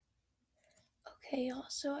Okay, y'all,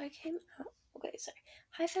 so I came out. Okay, sorry.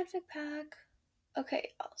 Hi, Fanfic Pack. Okay,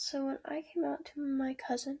 y'all, so when I came out to my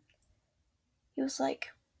cousin, he was like,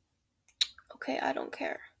 okay, I don't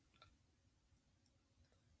care.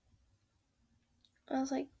 I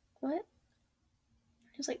was like, what?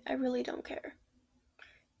 He was like, I really don't care.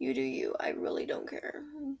 You do you. I really don't care.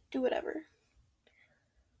 Do whatever.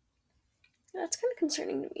 That's kind of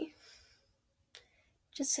concerning to me.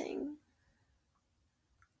 Just saying.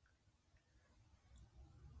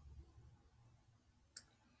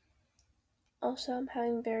 Also, I'm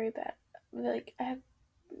having I have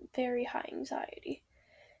very high anxiety.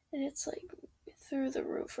 And it's like through the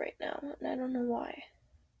roof right now, and I don't know why.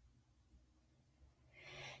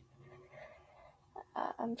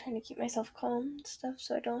 I'm trying to keep myself calm and stuff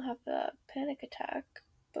so I don't have a panic attack,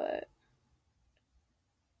 but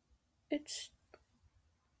it's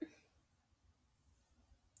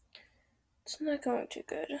it's not going too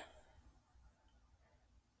good.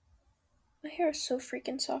 My hair is so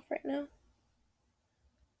freaking soft right now.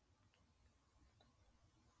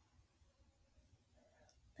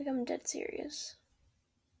 Like, I'm dead serious.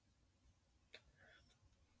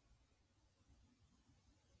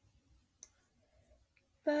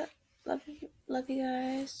 But love you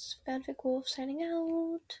guys. Fanfic Wolf signing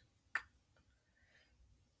out.